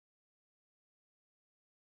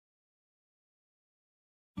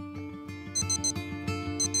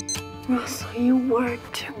Russell, you work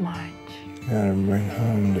too much. Gotta bring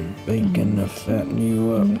home the bacon to fatten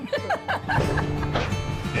you up.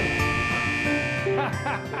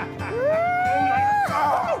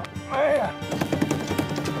 Oh, man.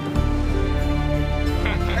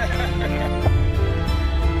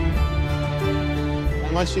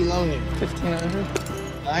 How much he loan you?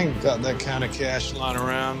 $1,500. I ain't got that kind of cash lying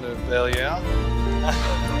around to bail you out.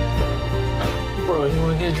 Bro, you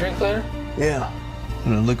want to get a drink later? Yeah.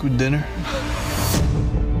 And a liquid dinner?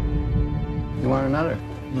 You want another?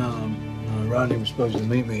 No, Rodney was supposed to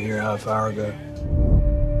meet me here a half hour ago.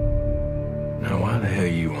 Now, why the hell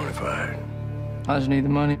you want to fight? I just need the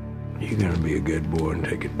money. You're gonna be a good boy and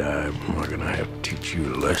take a dive, and we're gonna have to teach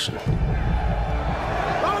you a lesson.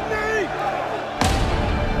 Rodney!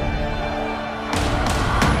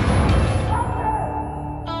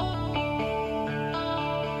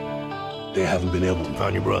 They haven't been able to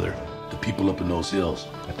find your brother. The people up in those hills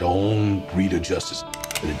have their own breed of justice,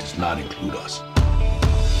 and it does not include us.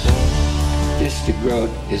 This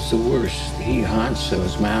growth is the worst. He haunts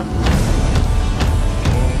those mountains.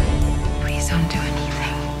 Please don't do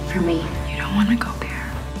anything for me. You don't want to go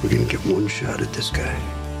there. We're gonna get one shot at this guy.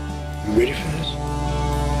 You ready for this?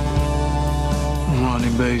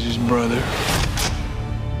 Rodney Baze's brother.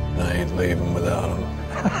 I ain't leaving without him.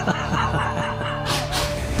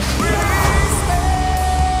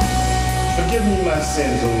 Forgive me my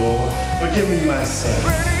sins, O Lord. Forgive me my sins.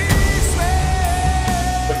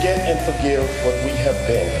 Forget and forgive what we have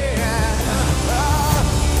been.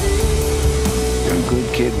 You're a good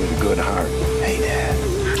kid with a good heart. Hey, Dad.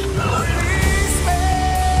 I love you.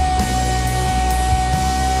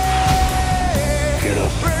 Get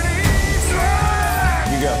up.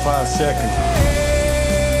 You got 5 seconds.